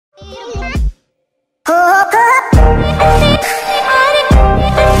Hey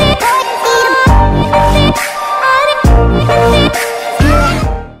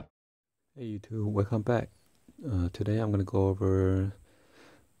YouTube, welcome back. Today I'm gonna go over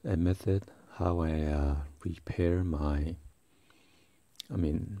a method how I repair my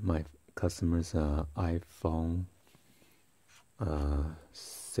customer's iPhone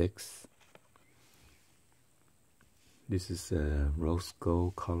 6. This is a rose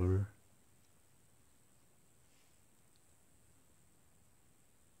gold color.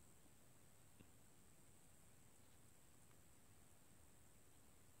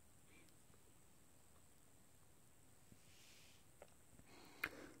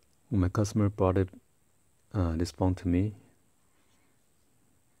 When my customer brought this phone to me,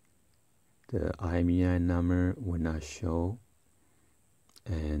 the IMEI number will not show,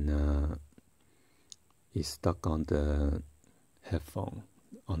 and it's stuck on the headphone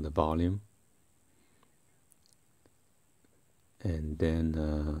on the volume, and then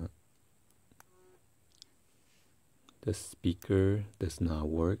the speaker does not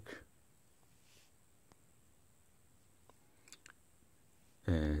work,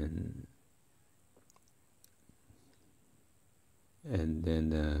 and then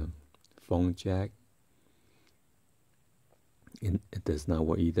the phone jack, it does not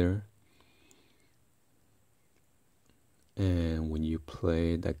work either. And when you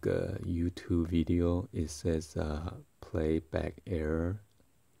play like a YouTube video, it says playback error,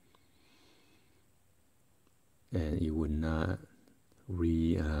 and it would not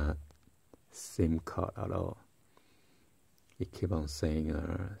read SIM card at all. It kept on saying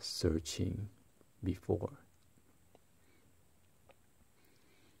searching before.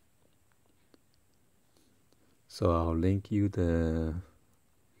 So I'll link you to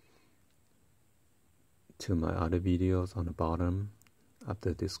my other videos on the bottom of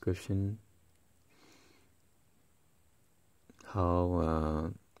the description,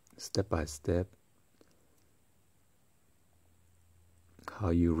 how step by step how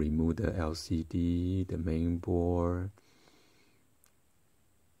you remove the LCD, the main board,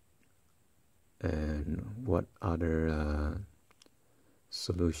 and what other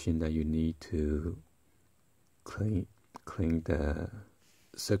solution that you need to clean the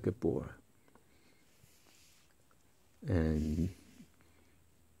circuit board. And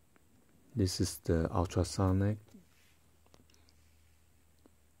this is the ultrasonic.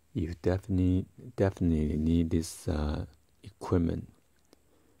 You definitely need this equipment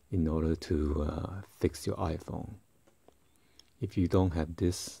in order to fix your iPhone. If you don't have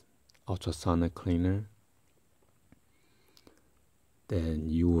this ultrasonic cleaner, then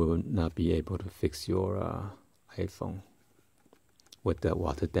you will not be able to fix your iPhone with the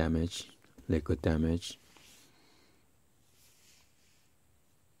water damage, liquid damage.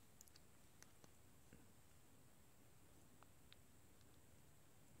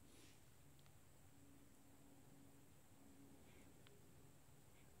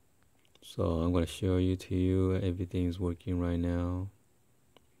 So I'm going to show you everything's working right now,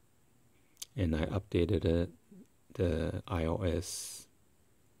 and I updated it, the iOS.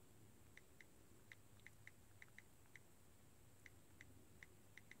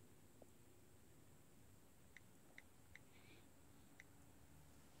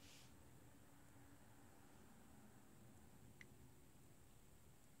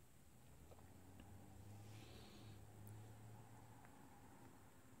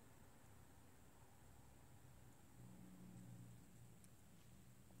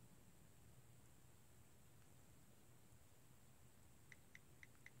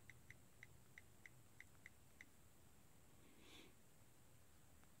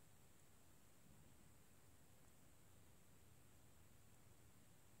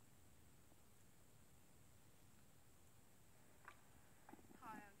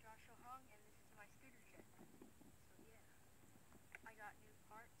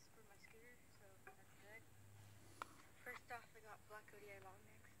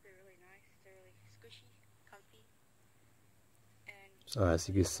 So as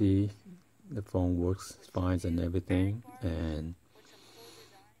you can see, the phone works fine and everything, and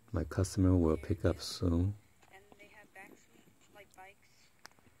my customer will pick up soon. And they have back seats like bikes,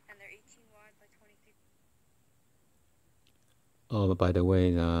 and they're 18 wide by 23. Oh, by the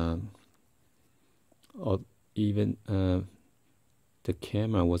way, even the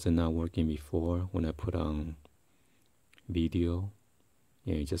camera wasn't not working before when I put on video.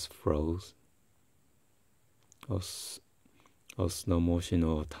 It just froze. Or slow motion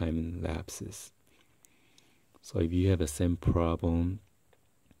or time lapses. So if you have the same problem,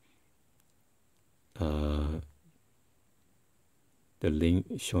 the link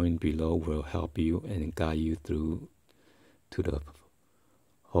showing below will help you and guide you through to the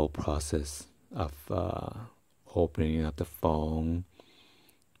whole process of opening up the phone,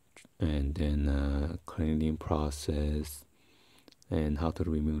 and then cleaning process, and how to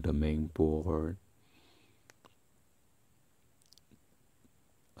remove the main board.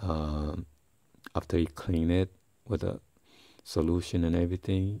 After you clean it with a solution and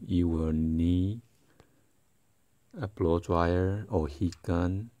everything, you will need a blow dryer or heat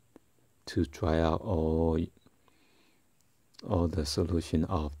gun to dry out all the solution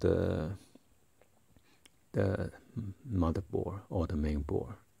of the motherboard or the main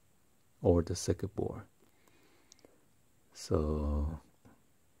board or the circuit board. So,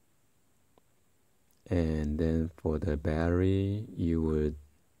 and then for the battery, you would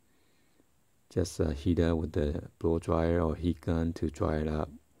just heat up with the blow dryer or heat gun to dry it up.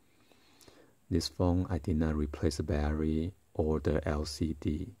 This phone, I did not replace the battery or the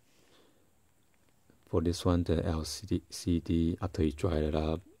LCD. For this one, the LCD, after you dried it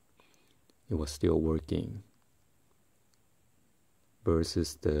up, it was still working.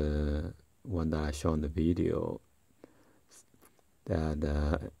 Versus the one that I showed in the video, that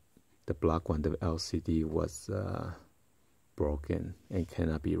the black one, the LCD, was broken and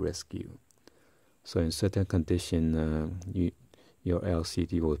cannot be rescued. So in certain condition, your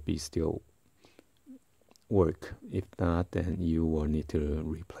LCD will be still work. If not, then you will need to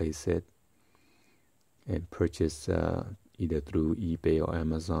replace it and purchase either through eBay or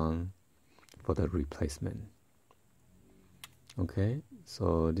Amazon for the replacement. Okay,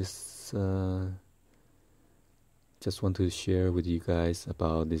 so this just want to share with you guys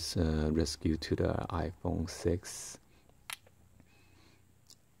about this rescue to the iPhone 6.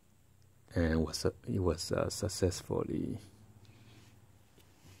 And it was successfully.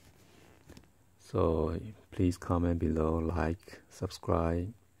 So please comment below, like,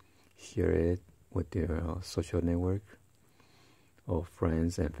 subscribe, share it with your social network or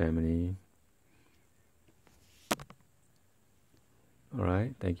friends and family.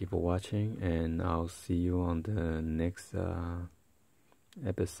 Alright, thank you for watching, and I'll see you on the next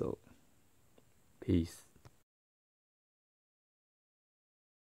episode. Peace.